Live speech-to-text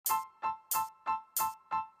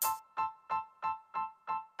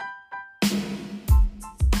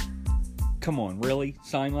Come on, really?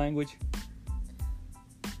 Sign language?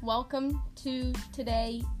 Welcome to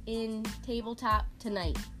Today in Tabletop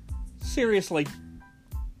Tonight. Seriously?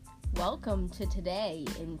 Welcome to Today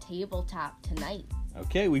in Tabletop Tonight.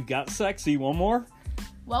 Okay, we've got sexy. One more?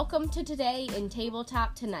 Welcome to Today in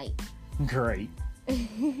Tabletop Tonight. Great.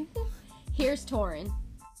 Here's Torin.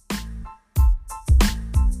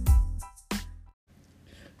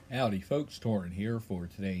 Howdy folks, Torin here for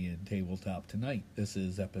Today in Tabletop Tonight. This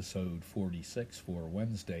is episode 46 for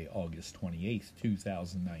Wednesday, August 28th,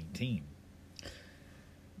 2019.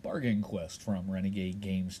 Bargain Quest from Renegade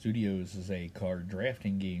Game Studios is a card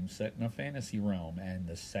drafting game set in a fantasy realm, and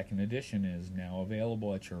the second edition is now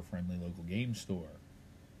available at your friendly local game store.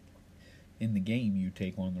 In the game, you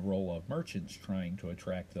take on the role of merchants trying to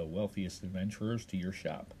attract the wealthiest adventurers to your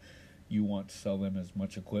shop. You want to sell them as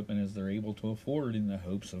much equipment as they're able to afford in the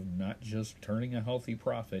hopes of not just turning a healthy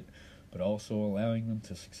profit, but also allowing them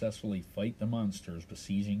to successfully fight the monsters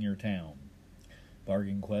besieging your town.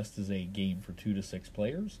 Bargain Quest is a game for 2 to 6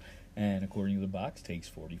 players, and according to the box, takes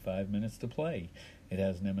 45 minutes to play. It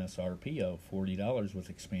has an MSRP of $40 with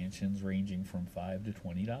expansions ranging from $5 to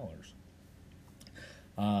 $20.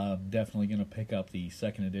 I'm definitely going to pick up the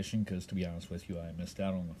second edition because, to be honest with you, I missed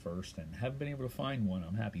out on the first and haven't been able to find one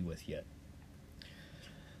I'm happy with yet.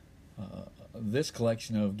 This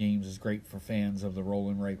collection of games is great for fans of the roll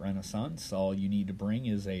and write renaissance. All you need to bring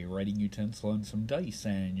is a writing utensil and some dice,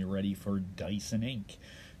 and you're ready for Dice and Ink.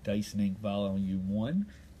 Dice and Ink Volume 1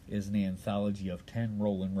 is an anthology of 10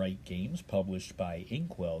 roll and write games published by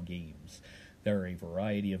Inkwell Games. There are a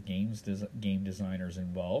variety of game designers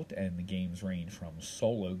involved, and the games range from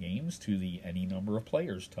solo games to the any number of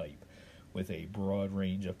players type, with a broad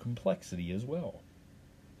range of complexity as well.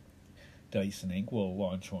 Dice and Ink will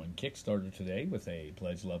launch on Kickstarter today with a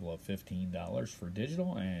pledge level of $15 for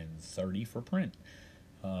digital and $30 for print.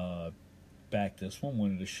 Back this one,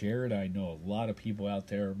 wanted to share it. I know a lot of people out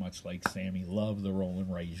there, much like Sammy, love the roll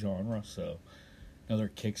and write genre, so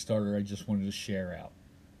another Kickstarter I just wanted to share out.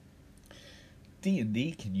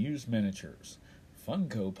 D&D can use miniatures.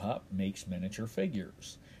 Funko Pop makes miniature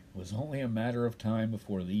figures. It was only a matter of time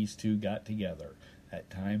before these two got together. That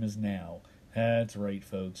time is now. That's right,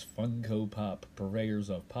 folks. Funko Pop, purveyors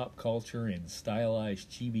of pop culture in stylized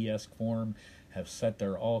chibi-esque form, have set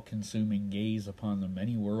their all-consuming gaze upon the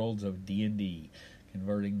many worlds of D&D,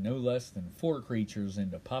 converting no less than 4 creatures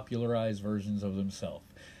into popularized versions of themselves.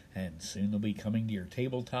 And soon they'll be coming to your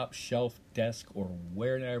tabletop, shelf, desk, or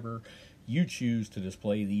wherever you choose to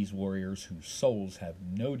display these warriors whose souls have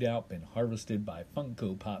no doubt been harvested by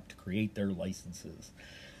Funko Pop to create their likenesses.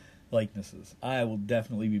 I will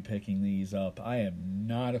definitely be picking these up. I am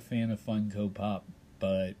not a fan of Funko Pop,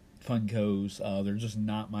 but Funkos, they're just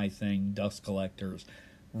not my thing. Dust collectors.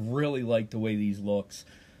 Really like the way these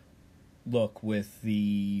look with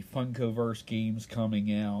the Funkoverse games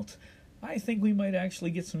coming out. I think we might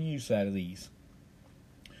actually get some use out of these.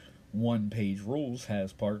 One Page Rules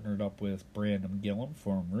has partnered up with Brandon Gillum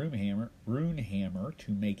from Runehammer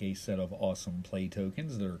to make a set of awesome play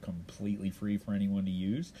tokens that are completely free for anyone to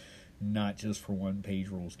use, not just for One Page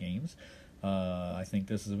Rules games. I think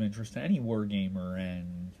this is of interest to any wargamer,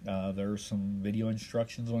 and there are some video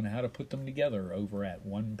instructions on how to put them together over at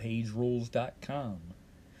onepagerules.com.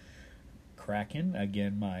 Kraken,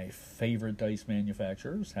 again my favorite dice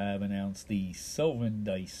manufacturers, have announced the Sylvan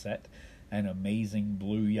dice set, an amazing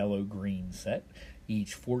blue, yellow, green set.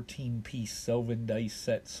 Each 14-piece Sylvan dice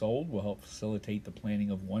set sold will help facilitate the planting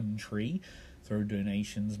of one tree through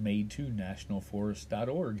donations made to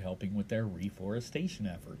nationalforest.org, helping with their reforestation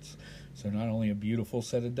efforts. So not only a beautiful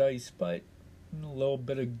set of dice, but a little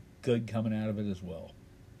bit of good coming out of it as well.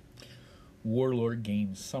 Warlord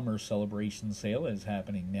Games Summer Celebration Sale is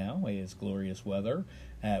happening now. It's glorious weather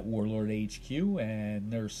at Warlord HQ,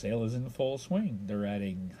 and their sale is in full swing. They're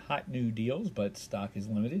adding hot new deals, but stock is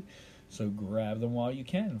limited, so grab them while you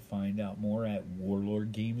can. Find out more at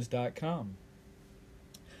warlordgames.com.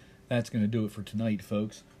 That's going to do it for tonight,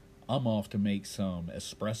 folks. I'm off to make some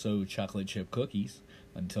espresso chocolate chip cookies.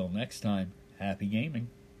 Until next time, happy gaming.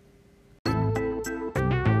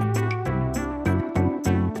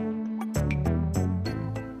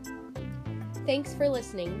 Thanks for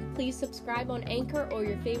listening. Please subscribe on Anchor or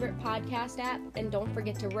your favorite podcast app, and don't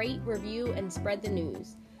forget to rate, review, and spread the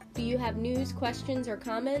news. Do you have news, questions, or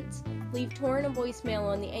comments? Leave Torin a voicemail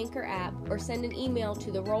on the Anchor app or send an email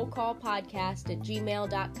to the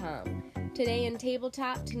rollcallpodcast@gmail.com. Today in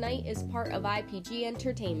Tabletop Tonight is part of IPG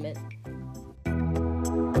Entertainment.